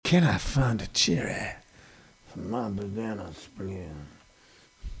can I find a cherry for my banana split?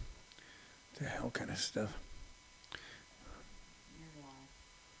 The hell kind of stuff.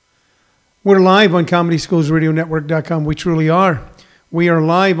 We're live on ComedySchoolsRadioNetwork.com. We truly are. We are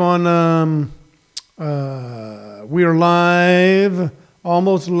live on, we are live,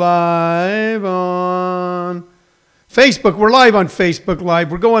 almost live on Facebook. We're live on Facebook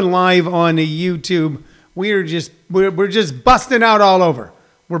Live. We're going live on YouTube. We're just busting out all over.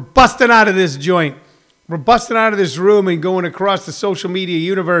 We're busting out of this joint. We're busting out of this room and going across the social media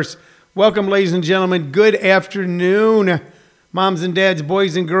universe. Welcome, ladies and gentlemen. Good afternoon. Moms and dads,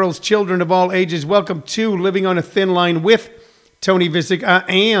 boys and girls, children of all ages, welcome to Living on a Thin Line with Tony Visick. I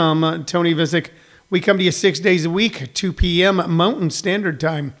am Tony Visick. We come to you 6 days a week, 2 p.m. Mountain Standard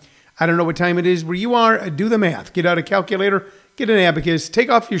Time. I don't know what time it is where you are. Do the math. Get out a calculator, get an abacus, take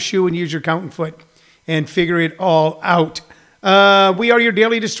off your shoe and use your counting foot and figure it all out. We are your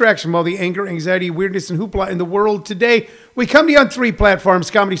daily distraction from all the anger, anxiety, weirdness, and hoopla in the world today. We come to you on 3 platforms,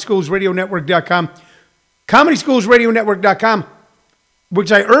 ComedySchoolsRadioNetwork.com, ComedySchoolsRadioNetwork.com,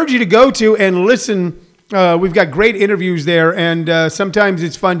 which I urge you to go to and listen. We've got great interviews there, and sometimes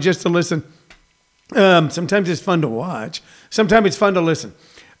it's fun just to listen. Sometimes it's fun to watch. Sometimes it's fun to listen.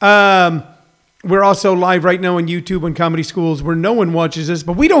 We're also live right now on YouTube on Comedy Schools where no one watches us,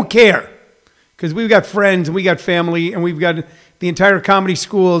 but we don't care because we've got friends and we got family and we've got the entire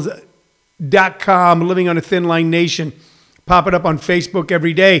ComedySchools.com Living on a Thin Line Nation popping up on Facebook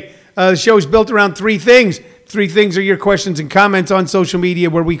every day. The show is built around 3 things. 3 things are your questions and comments on social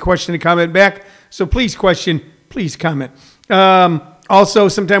media where we question and comment back. So please question, please comment. Also,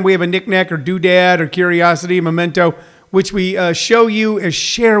 sometimes we have a knick-knack or doodad or curiosity, a memento, which we show you and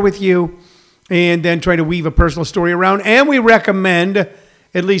share with you and then try to weave a personal story around. And we recommend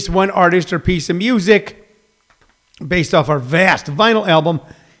at least one artist or piece of music based off our vast vinyl album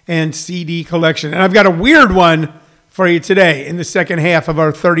and CD collection. And I've got a weird one for you today in the second half of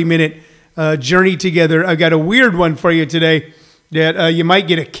our 30-minute journey together. I've got a weird one for you today that you might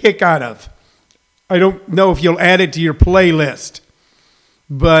get a kick out of. I don't know if you'll add it to your playlist,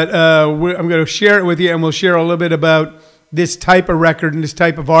 but I'm going to share it with you, and we'll share a little bit about this type of record and this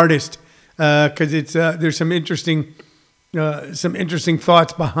type of artist because it's there's some interesting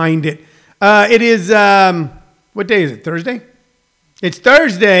thoughts behind it. It is what day is it? Thursday? It's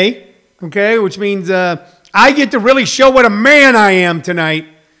Thursday, okay, which means I get to really show what a man I am tonight.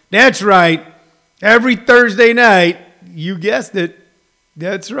 That's right. Every Thursday night, you guessed it.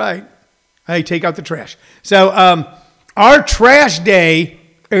 That's right. I take out the trash. So our trash day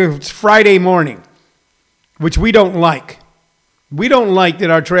is Friday morning, which we don't like. We don't like that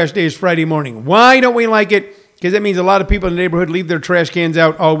our trash day is Friday morning. Why don't we like it? Because that means a lot of people in the neighborhood leave their trash cans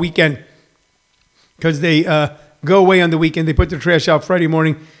out all weekend because they go away on the weekend. They put their trash out Friday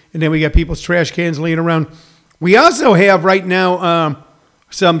morning, and then we got people's trash cans laying around. We also have right now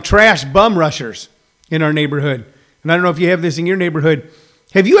some trash bum rushers in our neighborhood. And I don't know if you have this in your neighborhood.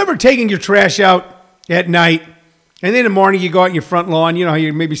 Have you ever taken your trash out at night, and then in the morning you go out in your front lawn, you know how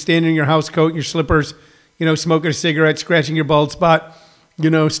you're maybe standing in your house coat and your slippers, you know, smoking a cigarette, scratching your bald spot, you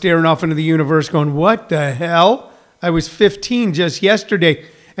know, staring off into the universe going, what the hell? I was 15 just yesterday.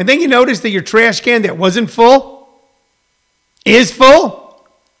 And then you notice that your trash can that wasn't full is full?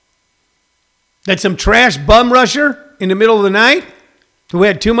 That some trash bum rusher in the middle of the night who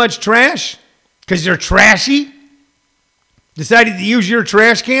had too much trash because they're trashy decided to use your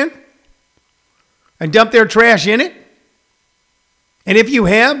trash can and dump their trash in it? And if you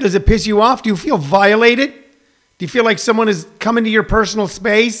have, does it piss you off? Do you feel violated? Do you feel like someone is coming to your personal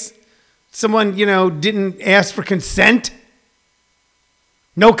space? Someone, you know, didn't ask for consent?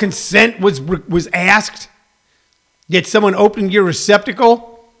 No consent was asked? Yet someone opened your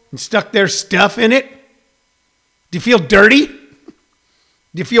receptacle and stuck their stuff in it? Do you feel dirty? Do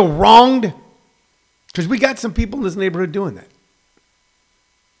you feel wronged? Because we got some people in this neighborhood doing that.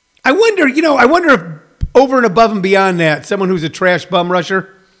 I wonder if over and above and beyond that, someone who's a trash bum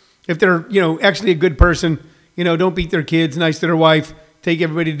rusher, if they're, you know, actually a good person, you know, don't beat their kids, nice to their wife, take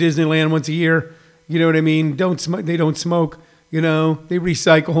everybody to Disneyland once a year, you know what I mean? They don't smoke, you know, they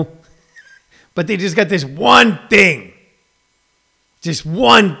recycle. But they just got this one thing. Just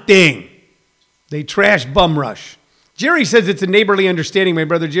one thing. They trash bum rush. Jerry says it's a neighborly understanding, my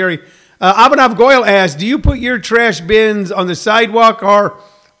brother Jerry. Abhinav Goyal asks, do you put your trash bins on the sidewalk or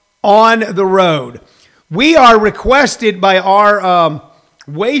on the road? We are requested by our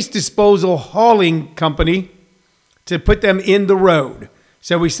waste disposal hauling company to put them in the road.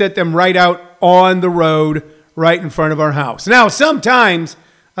 So we set them right out on the road, right in front of our house. Now, sometimes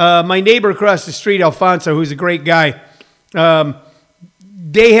my neighbor across the street, Alfonso, who's a great guy,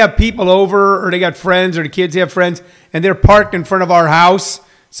 they have people over, or they got friends, or the kids have friends, and they're parked in front of our house,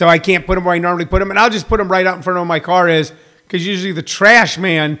 so I can't put them where I normally put them, and I'll just put them right out in front of where my car is, because usually the trash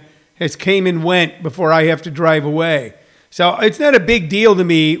man has came and went before I have to drive away. So it's not a big deal to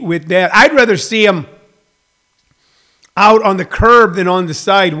me with that. I'd rather see them out on the curb than on the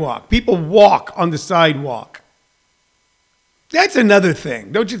sidewalk. People walk on the sidewalk. That's another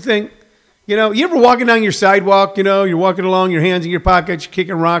thing, don't you think? You know, you ever walking down your sidewalk, you know, you're walking along, your hands in your pockets, you're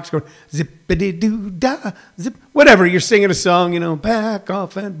kicking rocks, going zippity-doo-dah, zip, whatever, you're singing a song, you know, back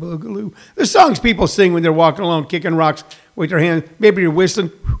off and boogaloo. The songs people sing when they're walking along, kicking rocks with their hands. Maybe you're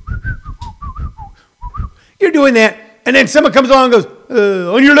whistling. You're doing that, and then someone comes along and goes,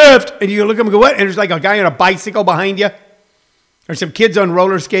 on your left, and you look at them and go, what? And there's like a guy on a bicycle behind you, or some kids on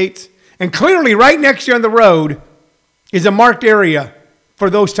roller skates, and clearly right next to you on the road is a marked area for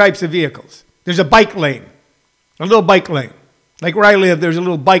those types of vehicles. There's a bike lane, a little bike lane. Like where I live, there's a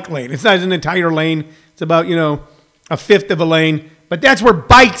little bike lane. It's not an entire lane. It's about, you know, a fifth of a lane. But that's where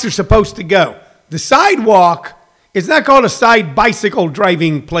bikes are supposed to go. The sidewalk is not called a side bicycle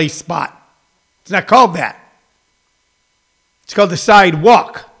driving place spot. It's not called that. It's called the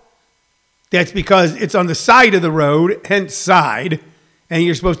sidewalk. That's because it's on the side of the road, hence side, and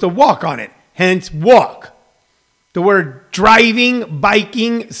you're supposed to walk on it, hence walk. The word driving,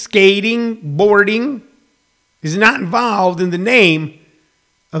 biking, skating, boarding is not involved in the name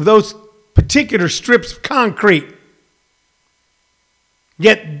of those particular strips of concrete.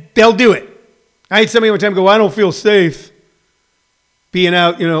 Yet they'll do it. I had somebody one time go, I don't feel safe being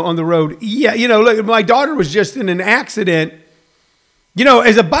out, you know, on the road. Yeah, you know, look, my daughter was just in an accident. You know,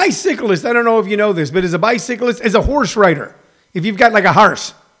 as a bicyclist, I don't know if you know this, but as a bicyclist, as a horse rider, if you've got like a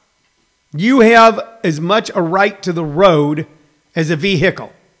horse, you have as much a right to the road as a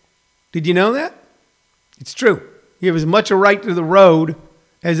vehicle. Did you know that? It's true. You have as much a right to the road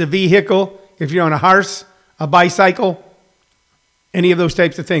as a vehicle if you're on a horse, a bicycle, any of those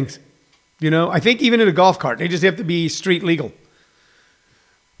types of things. You know, I think even in a golf cart, they just have to be street legal.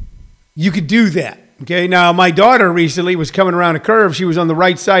 You could do that. Okay. Now, my daughter recently was coming around a curve. She was on the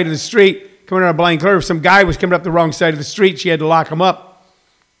right side of the street, coming around a blind curve. Some guy was coming up the wrong side of the street. She had to lock him up.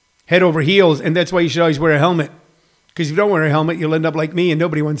 Head over heels, and that's why you should always wear a helmet. Because if you don't wear a helmet, you'll end up like me, and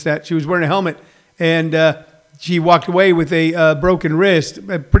nobody wants that. She was wearing a helmet, and she walked away with a broken wrist,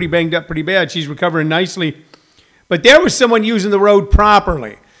 pretty banged up, pretty bad. She's recovering nicely. But there was someone using the road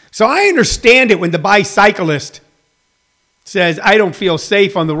properly. So I understand it when the bicyclist says, I don't feel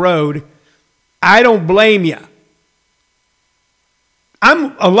safe on the road. I don't blame you.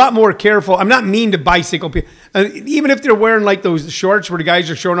 I'm a lot more careful. I'm not mean to bicycle people. Even if they're wearing like those shorts where the guys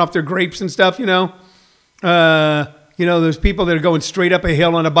are showing off their grapes and stuff, you know. Those people that are going straight up a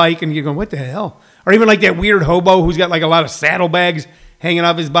hill on a bike and you're going, what the hell? Or even like that weird hobo who's got like a lot of saddlebags hanging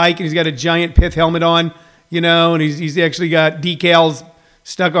off his bike and he's got a giant pith helmet on, you know, and he's actually got decals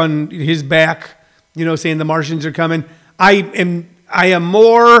stuck on his back, you know, saying the Martians are coming. I am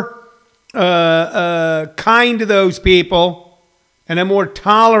more kind to those people. And I'm more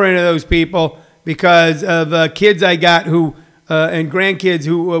tolerant of those people because of kids I got who and grandkids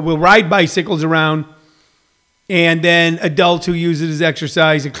who will ride bicycles around, and then adults who use it as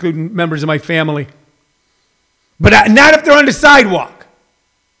exercise, including members of my family. But not if they're on the sidewalk.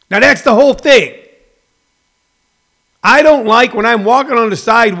 Now that's the whole thing. I don't like when I'm walking on the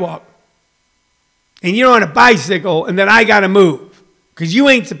sidewalk and you're on a bicycle and then I got to move because you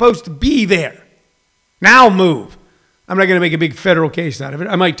ain't supposed to be there. Now move. I'm not going to make a big federal case out of it.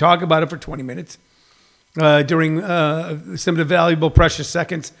 I might talk about it for 20 minutes during some of the valuable, precious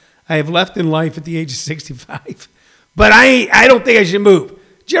seconds I have left in life at the age of 65. But I don't think I should move.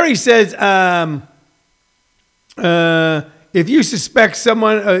 Jerry says, if you suspect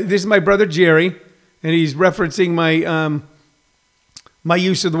someone, this is my brother Jerry, and he's referencing my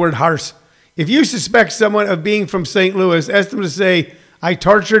use of the word horse. If you suspect someone of being from St. Louis, ask them to say, I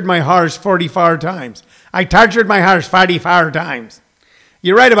tortured my horse 44 times. I tortured my horse 44 times.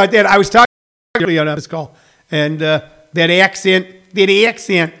 You're right about that. I was talking on this call, and that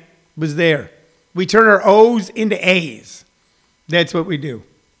accent was there. We turn our O's into A's. That's what we do.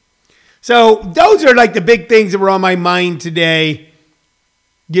 So those are like the big things that were on my mind today.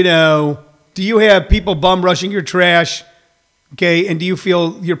 You know, do you have people bum rushing your trash? Okay, and do you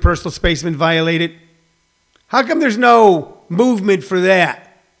feel your personal space has been violated? How come there's no movement for that?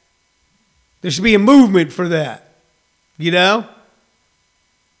 There should be a movement for that. You know?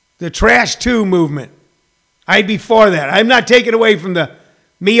 The Trash Too movement. I'd be for that. I'm not taking away from the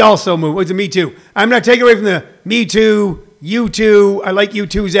Me Also movement. What's a Me Too? I'm not taking away from the Me Too, You Too. I like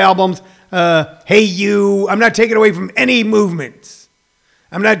U2's albums. Hey You. I'm not taking away from any movements.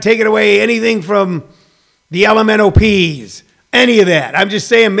 I'm not taking away anything from the LMNOPs, any of that. I'm just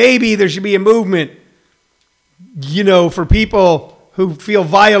saying maybe there should be a movement, for people who feel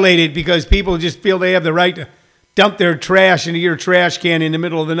violated because people just feel they have the right to dump their trash into your trash can in the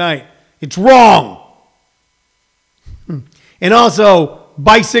middle of the night. It's wrong. And also,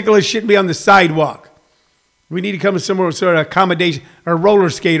 bicyclists shouldn't be on the sidewalk. We need to come to some sort of accommodation, or roller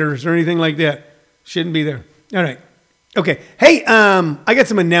skaters or anything like that. Shouldn't be there. All right. Okay. Hey, I got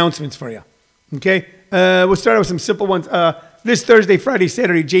some announcements for you. Okay. We'll start out with some simple ones. This Thursday, Friday,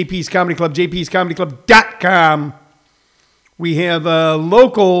 Saturday, JP's Comedy Club, jpscomedyclub.com. We have a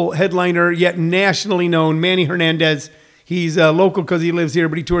local headliner, yet nationally known, Manny Hernandez. He's local because he lives here,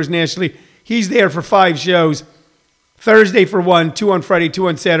 but he tours nationally. He's there for 5 shows. Thursday for 1, 2 on Friday, 2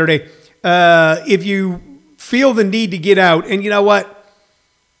 on Saturday. If you feel the need to get out, and you know what?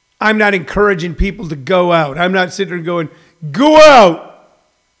 I'm not encouraging people to go out. I'm not sitting there going, go out.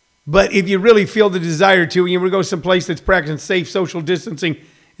 But if you really feel the desire to, and you want to go someplace that's practicing safe social distancing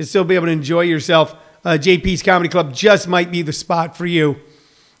and still be able to enjoy yourself, JP's Comedy Club just might be the spot for you.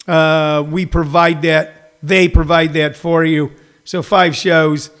 We provide that. They provide that for you. So 5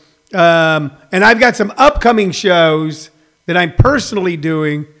 shows. And I've got some upcoming shows that I'm personally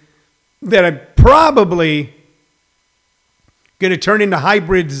doing that I'm probably going to turn into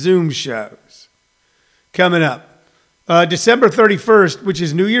hybrid Zoom shows coming up. December 31st, which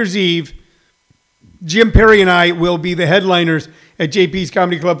is New Year's Eve, Jim Perry and I will be the headliners at JP's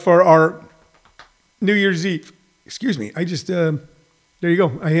Comedy Club for our New Year's Eve. Excuse me. I just, there you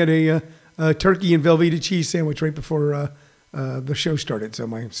go. I had a turkey and Velveeta cheese sandwich right before the show started. So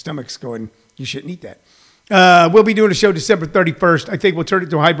my stomach's going, you shouldn't eat that. We'll be doing a show December 31st. I think we'll turn it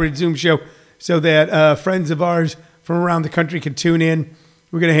to a hybrid Zoom show so that friends of ours from around the country can tune in.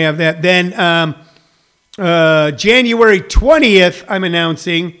 We're going to have that. Then January 20th, I'm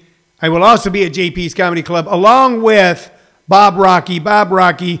announcing, I will also be at JP's Comedy Club along with Bob Rocky. Bob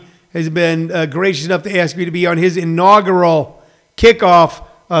Rocky has been gracious enough to ask me to be on his inaugural kickoff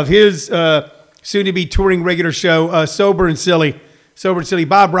of his soon-to-be touring regular show, Sober and Silly. Sober and Silly.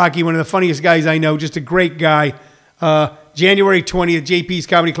 Bob Rocky, one of the funniest guys I know, just a great guy. January 20th, JP's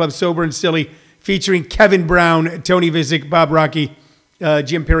Comedy Club, Sober and Silly, featuring Kevin Brown, Tony Visick, Bob Rocky,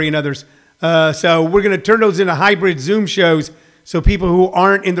 Jim Perry, and others. So we're going to turn those into hybrid Zoom shows so people who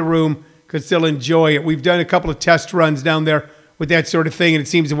aren't in the room could still enjoy it. We've done a couple of test runs down there with that sort of thing, and it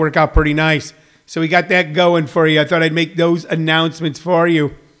seems to work out pretty nice. So we got that going for you. I thought I'd make those announcements for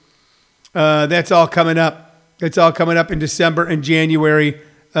you. That's all coming up. It's all coming up in December and January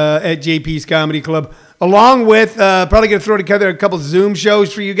at JP's Comedy Club. Along with, probably going to throw together a couple Zoom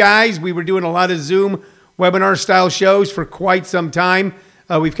shows for you guys. We were doing a lot of Zoom webinar-style shows for quite some time.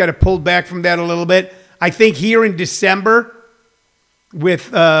 We've kind of pulled back from that a little bit. I think here in December,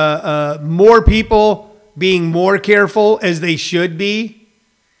 with more people being more careful as they should be,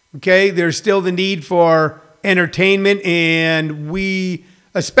 okay, there's still the need for entertainment, and we,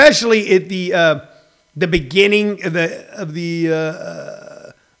 especially at the beginning of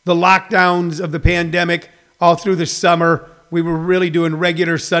the lockdowns of the pandemic, all through the summer, we were really doing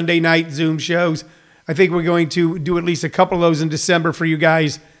regular Sunday night Zoom shows. I think we're going to do at least a couple of those in December for you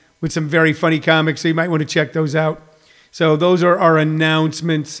guys with some very funny comics, so you might want to check those out. So those are our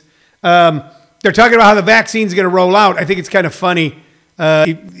announcements. They're talking about how the vaccine's going to roll out. I think it's kind of funny,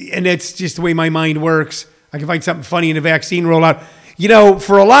 and it's just the way my mind works. I can find something funny in a vaccine rollout. You know,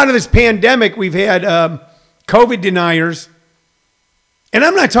 for a lot of this pandemic, we've had COVID deniers. And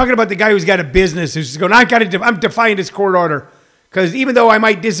I'm not talking about the guy who's got a business who's just going, I'm defying this court order. Because even though I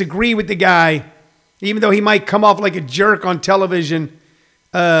might disagree with the guy, even though he might come off like a jerk on television,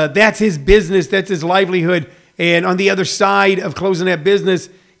 that's his business, that's his livelihood. And on the other side of closing that business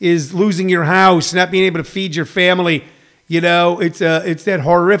is losing your house, not being able to feed your family. You know, it's that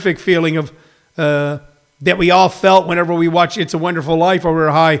horrific feeling of that we all felt whenever we watch It's a Wonderful Life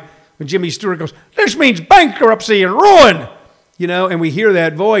over high, when Jimmy Stewart goes, this means bankruptcy and ruin. You know, and we hear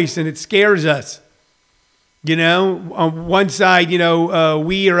that voice and it scares us. You know, on one side, you know,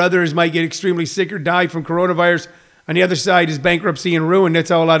 we or others might get extremely sick or die from coronavirus. On the other side is bankruptcy and ruin. That's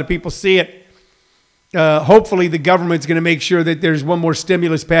how a lot of people see it. Hopefully the government's going to make sure that there's one more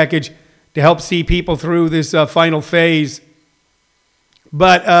stimulus package to help see people through this final phase.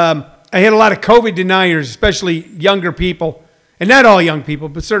 But I had a lot of COVID deniers, especially younger people, and not all young people,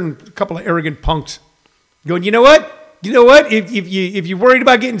 but a couple of arrogant punks going, you know what? You know what? If you're worried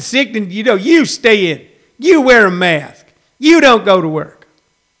about getting sick, then you stay in. You wear a mask. You don't go to work.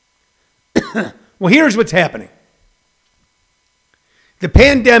 Well, here's what's happening. The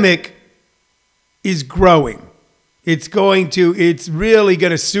pandemic is growing. It's really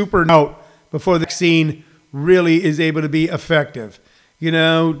going to super out before the vaccine really is able to be effective.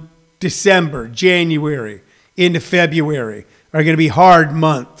 December, January, into February are going to be hard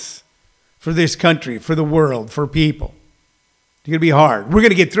months for this country, for the world, for people. They're going to be hard. We're going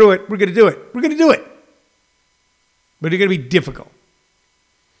to get through it. We're going to do it. We're going to do it. But they're going to be difficult.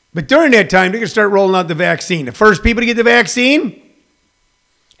 But during that time, they're going to start rolling out the vaccine. The first people to get the vaccine,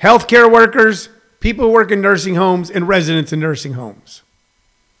 healthcare workers, people who work in nursing homes, and residents in nursing homes.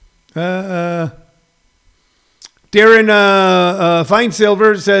 Darren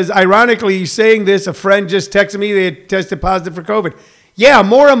Feinsilver says, ironically, saying this, a friend just texted me they had tested positive for COVID. Yeah,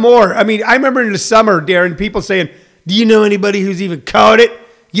 more and more. I mean, I remember in the summer, Darren, people saying, do you know anybody who's even caught it?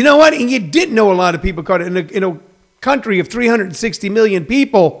 You know what? And you didn't know a lot of people caught it. In a country of 360 million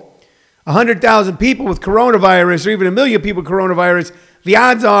people, 100,000 people with coronavirus, or even 1 million people with coronavirus, the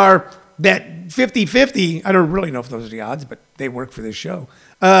odds are that 50-50, I don't really know if those are the odds, but they work for this show,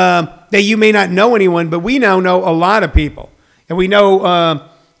 that you may not know anyone, but we now know a lot of people. And we know,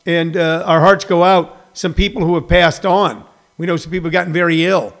 our hearts go out, some people who have passed on. We know some people have gotten very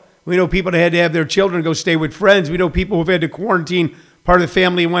ill. We know people that had to have their children go stay with friends. We know people who have had to quarantine part of the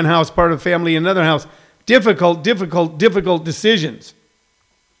family in one house, part of the family in another house. Difficult decisions.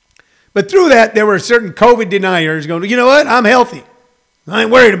 But through that, there were certain COVID deniers going, you know what? I'm healthy. I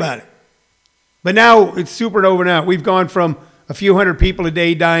ain't worried about it. But now it's super over now. We've gone from a few hundred people a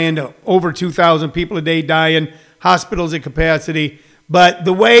day dying to over 2,000 people a day dying, hospitals at capacity. But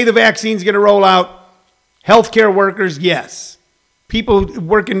the way the vaccine's going to roll out, healthcare workers, yes. People who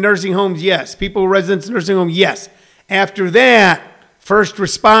work in nursing homes, yes. People residents in nursing homes, yes. After that, first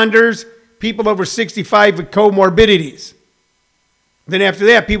responders, people over 65 with comorbidities. Then after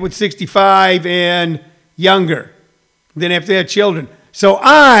that, people with 65 and younger. Then after that, children. So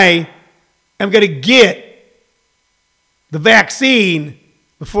I am going to get the vaccine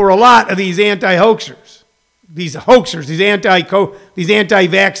before a lot of these anti-hoaxers. These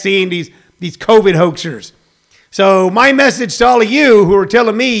anti-vaccine, these COVID hoaxers. So my message to all of you who are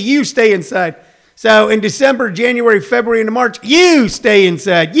telling me you stay inside. So in December, January, February, and March, you stay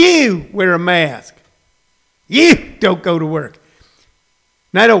inside. You wear a mask. You don't go to work.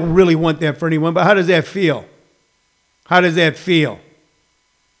 And I don't really want that for anyone, but how does that feel? How does that feel?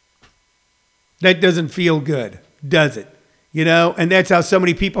 That doesn't feel good, does it? And that's how so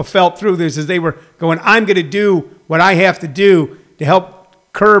many people felt through this, as they were going, I'm going to do what I have to do to help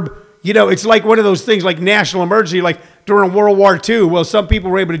curb. It's like one of those things like national emergency, like during World War II. Well, some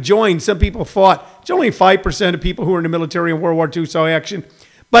people were able to join. Some people fought. It's only 5% of people who were in the military in World War II saw action.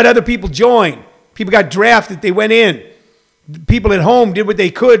 But other people joined. People got drafted. They went in. People at home did what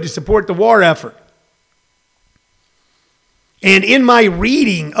they could to support the war effort. And in my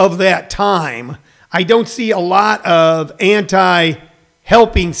reading of that time, I don't see a lot of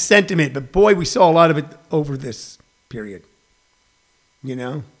anti-helping sentiment. But boy, we saw a lot of it over this period.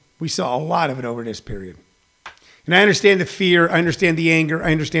 We saw a lot of it over this period. And I understand the fear. I understand the anger.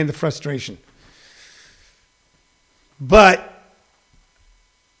 I understand the frustration. But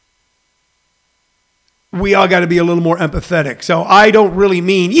we all got to be a little more empathetic. So I don't really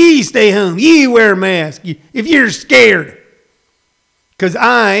mean, ye stay home, ye wear a mask, if you're scared. Because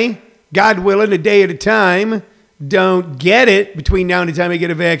God willing, a day at a time, don't get it between now and the time I get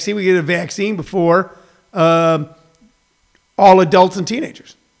a vaccine. We get a vaccine before all adults and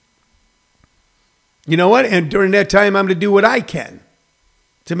teenagers. You know what? And during that time, I'm going to do what I can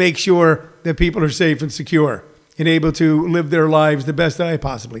to make sure that people are safe and secure and able to live their lives the best that I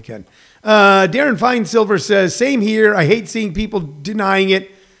possibly can. Darren Feinsilver says, same here. I hate seeing people denying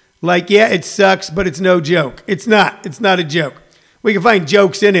it. Like, yeah, it sucks, but it's no joke. It's not. It's not a joke. We can find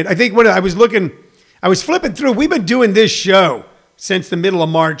jokes in it. I think when I was flipping through, we've been doing this show since the middle of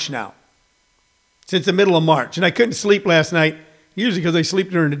March now. Since the middle of March. And I couldn't sleep last night, usually because I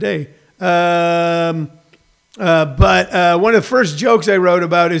sleep during the day. But one of the first jokes I wrote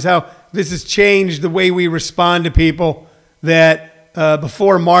about is how this has changed the way we respond to people. That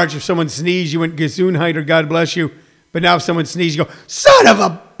before March, if someone sneezed, you went Gesundheit or God bless you. But now if someone sneezed, you go, son of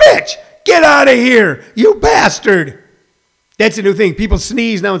a bitch, get out of here, you bastard. That's a new thing. People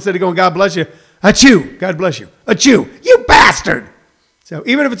sneeze now instead of going, God bless you. Achoo, God bless you. Achoo, you bastard. So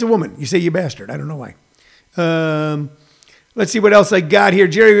even if it's a woman, you say you bastard. I don't know why. Let's see what else I got here.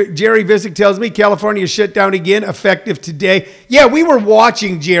 Jerry Visick tells me California shut down again, effective today. Yeah, we were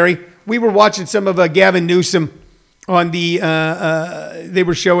watching, Jerry. We were watching some of Gavin Newsom on they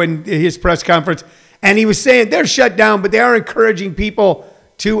were showing his press conference. And he was saying they're shut down, but they are encouraging people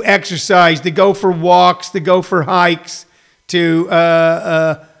to exercise, to go for walks, to go for hikes, to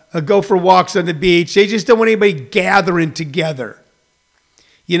go for walks on the beach. They just don't want anybody gathering together.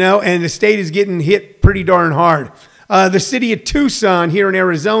 And the state is getting hit pretty darn hard. The city of Tucson here in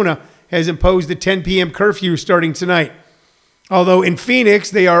Arizona has imposed a 10 p.m. curfew starting tonight. Although in Phoenix,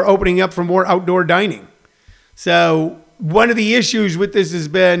 they are opening up for more outdoor dining. So one of the issues with this has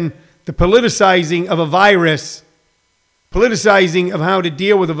been the politicizing of a virus, politicizing of how to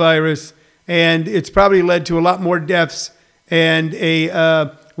deal with a virus, and it's probably led to a lot more deaths and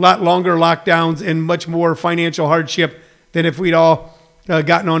a lot longer lockdowns and much more financial hardship than if we'd all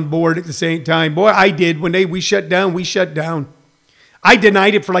gotten on board at the same time. Boy, I did. When we shut down, we shut down. I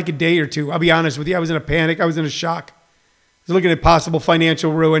denied it for like a day or two. I'll be honest with you. I was in a panic. I was in a shock. I was looking at possible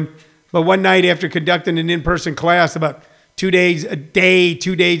financial ruin. But one night after conducting an in-person class about 2 days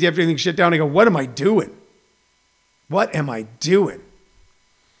after everything shut down, I go, what am I doing? What am I doing?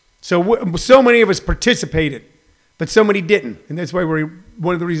 So many of us participated, but so many didn't. And that's why we're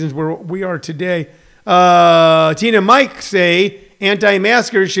one of the reasons we are today. Tina and Mike say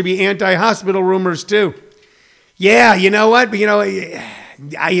anti-maskers should be anti-hospital rumors too. Yeah, you know what? But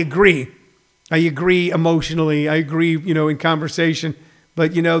I agree. I agree emotionally. I agree, in conversation.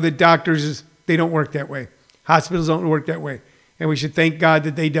 But the doctors, they don't work that way. Hospitals don't work that way. And we should thank God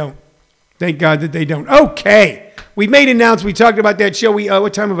that they don't. Thank God that they don't. Okay. We made an announcement. We talked about that show.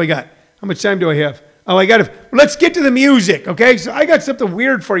 What time have I got? How much time do I have? Oh, let's get to the music, okay? So I got something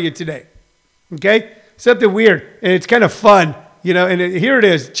weird for you today, okay? Something weird, and it's kind of fun, and here it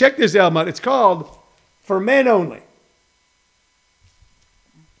is. Check this album out. It's called For Men Only.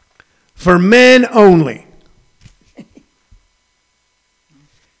 For Men Only.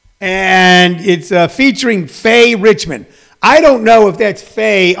 And it's featuring Faye Richman. I don't know if that's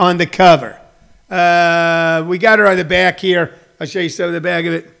Faye on the cover. We got her on the back here. I'll show you some of the back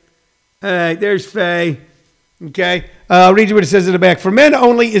of it. All right, there's Faye. Okay. I'll read you what it says in the back. For Men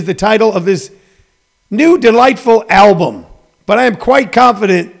Only is the title of this new delightful album. But I am quite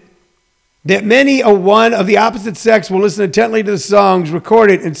confident that many a one of the opposite sex will listen intently to the songs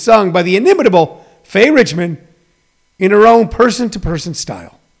recorded and sung by the inimitable Faye Richman in her own person-to-person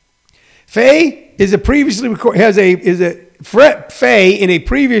style. Faye is Faye in a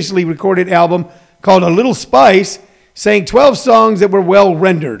previously recorded album called A Little Spice, sang 12 songs that were well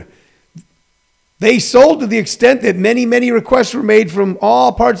rendered. They sold to the extent that many, many requests were made from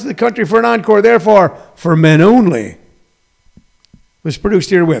all parts of the country for an encore. Therefore, For Men Only was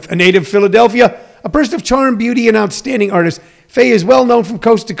produced herewith. A native of Philadelphia, a person of charm, beauty, and outstanding artist, Faye is well known from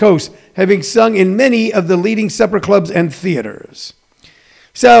coast to coast, having sung in many of the leading supper clubs and theaters.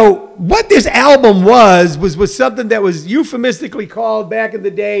 So what this album was something that was euphemistically called back in the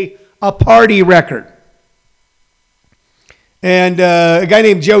day a party record. And a guy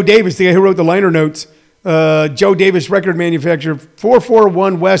named Joe Davis, the guy who wrote the liner notes, Joe Davis record manufacturer,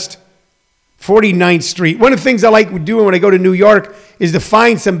 441 West 49th Street. One of the things I like doing when I go to New York is to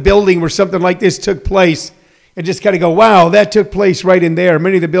find some building where something like this took place and just kind of go, wow, that took place right in there.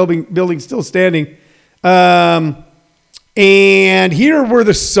 Many of the buildings still standing. And here were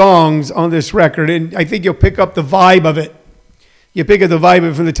the songs on this record, and I think you'll pick up the vibe of it. You pick up the vibe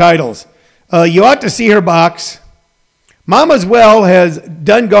of it from the titles. You Ought to See Her Box. Mama's Well has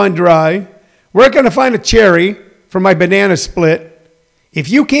Done Gone Dry. Where Can I Find a Cherry for My Banana Split? If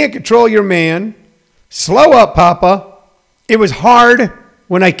You Can't Control Your Man. Slow Up, Papa. It Was Hard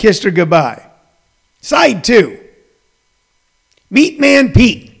When I Kissed Her Goodbye. Side 2. Meat Man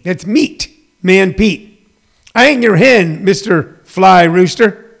Pete. That's Meat Man Pete. I Ain't Your Hen, Mr. Fly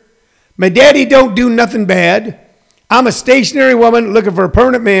Rooster. My daddy don't do nothing bad. I'm a stationary woman looking for a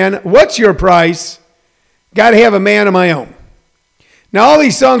permanent man. What's your price? Got to have a man of my own. Now, all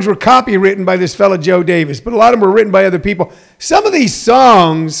these songs were copywritten by this fella, Joe Davis, but a lot of them were written by other people. Some of these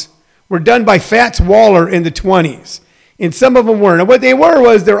songs were done by Fats Waller in the 20s, and some of them weren't. And what they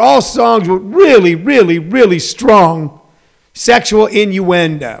were they're all songs with really, really, really strong sexual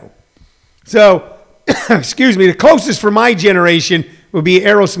innuendo. So, excuse me, the closest for my generation would be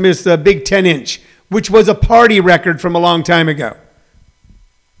Aerosmith's Big 10-inch, which was a party record from a long time ago.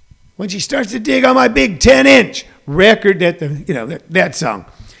 When she starts to dig on my big 10-inch record, that song.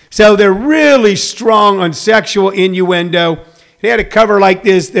 So they're really strong on sexual innuendo. They had a cover like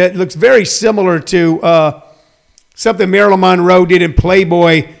this that looks very similar to something Marilyn Monroe did in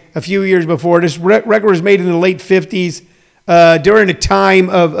Playboy a few years before. This record was made in the late 50s during a time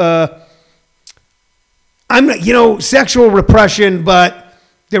of sexual repression, but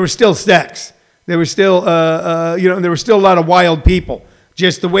there was still sex. There was still, there were still a lot of wild people.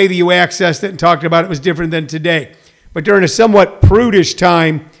 Just the way that you accessed it and talked about it was different than today. But during a somewhat prudish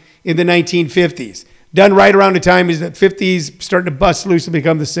time in the 1950s, done right around the time is the 50s, starting to bust loose and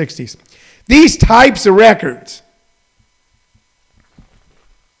become the 60s. These types of records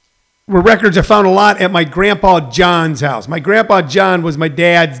were records I found a lot at my grandpa John's house. My grandpa John was my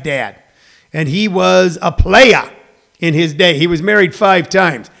dad's dad, and he was a player in his day. He was married 5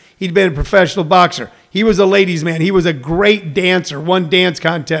 times. He'd been a professional boxer. He was a ladies' man. He was a great dancer, won dance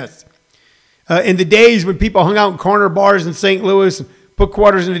contests. In the days when people hung out in corner bars in St. Louis and put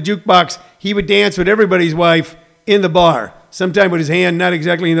quarters in the jukebox, he would dance with everybody's wife in the bar, sometimes with his hand not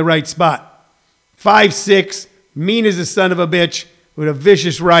exactly in the right spot. 5'6", mean as a son of a bitch, with a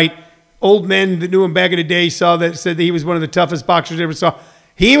vicious right. Old men that knew him back in the day said that he was one of the toughest boxers they ever saw.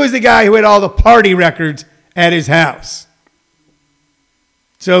 He was the guy who had all the party records at his house.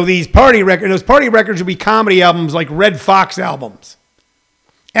 So those party records would be comedy albums like Red Fox albums.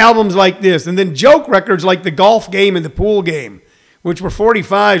 Albums like this. And then joke records like the golf game and the pool game, which were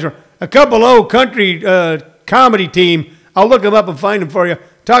 45s, or a couple old country comedy team. I'll look them up and find them for you.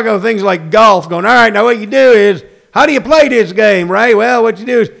 Talking about things like golf, going, all right, now what you do is, how do you play this game, right? Well, what you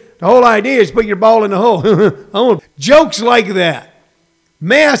do is, the whole idea is put your ball in the hole. Jokes like that.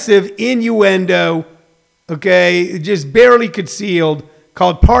 Massive innuendo, okay, just barely concealed,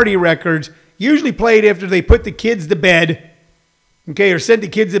 called party records, usually played after they put the kids to bed, okay, or sent the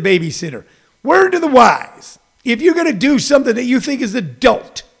kids to babysitter. Word to the wise, if you're going to do something that you think is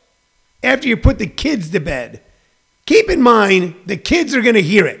adult after you put the kids to bed, keep in mind the kids are going to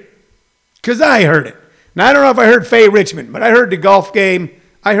hear it, because I heard it. Now, I don't know if I heard Faye Richmond, but I heard the golf game.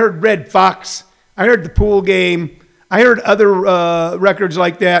 I heard Red Fox. I heard the pool game. I heard other records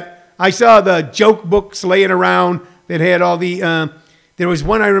like that. I saw the joke books laying around that had all the, there was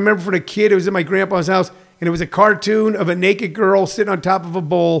one I remember for the kid. It was in my grandpa's house, and it was a cartoon of a naked girl sitting on top of a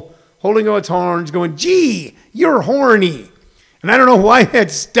bull, holding out its horns, going, gee, you're horny. And I don't know why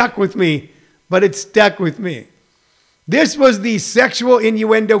that stuck with me, but it stuck with me. This was the sexual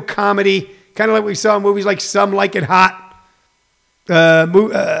innuendo comedy, kind of like we saw in movies like Some Like It Hot.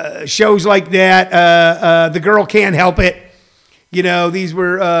 Shows like that, The Girl Can't Help It. You know, these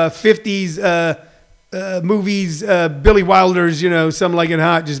were 50s movies, Billy Wilder's, Some Like It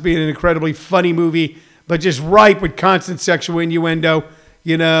Hot, just being an incredibly funny movie, but just ripe with constant sexual innuendo,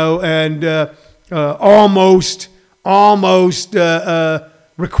 and almost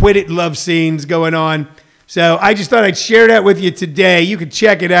requited love scenes going on. So I just thought I'd share that with you today. You can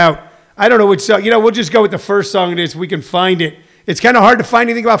check it out. I don't know which song, we'll just go with the first song it is if we can find it. It's kind of hard to find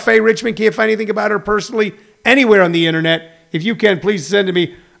anything about Faye Richmond. Can't find anything about her personally anywhere on the internet. If you can, please send to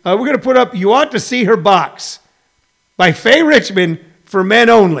me. We're going to put up You Ought to See Her Box by Faye Richmond for men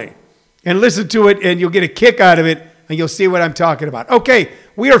only. And listen to it, and you'll get a kick out of it, and you'll see what I'm talking about. Okay,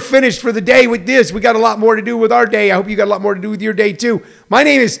 we are finished for the day with this. We got a lot more to do with our day. I hope you got a lot more to do with your day, too. My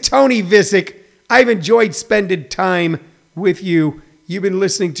name is Tony Visick. I've enjoyed spending time with you. You've been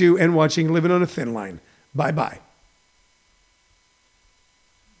listening to and watching Living on a Thin Line. Bye-bye.